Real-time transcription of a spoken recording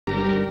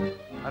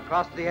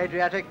across the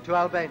Adriatic to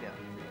Albania.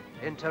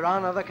 In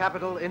Tirana, the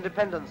capital,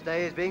 Independence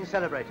Day is being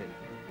celebrated.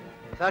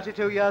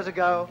 32 years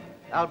ago,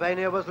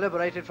 Albania was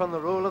liberated from the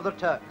rule of the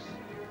Turks.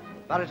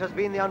 But it has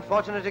been the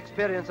unfortunate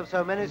experience of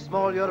so many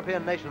small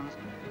European nations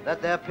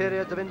that their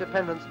periods of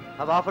independence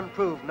have often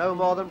proved no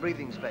more than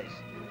breathing space.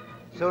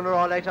 Sooner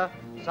or later,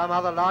 some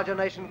other larger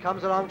nation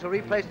comes along to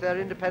replace their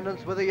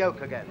independence with a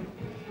yoke again.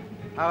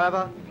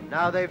 However,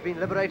 now they've been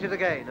liberated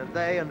again, and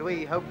they and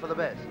we hope for the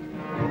best.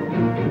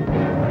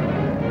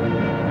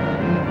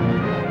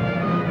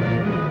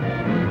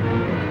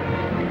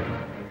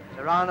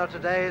 Tirana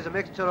today is a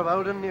mixture of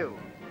old and new.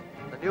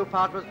 The new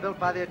part was built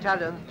by the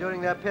Italians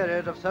during their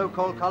period of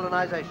so-called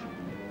colonization.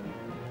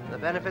 The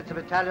benefits of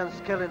Italian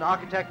skill in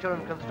architecture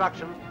and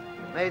construction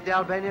made the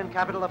Albanian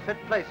capital a fit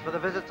place for the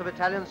visits of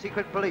Italian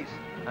secret police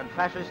and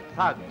fascist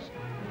thugs.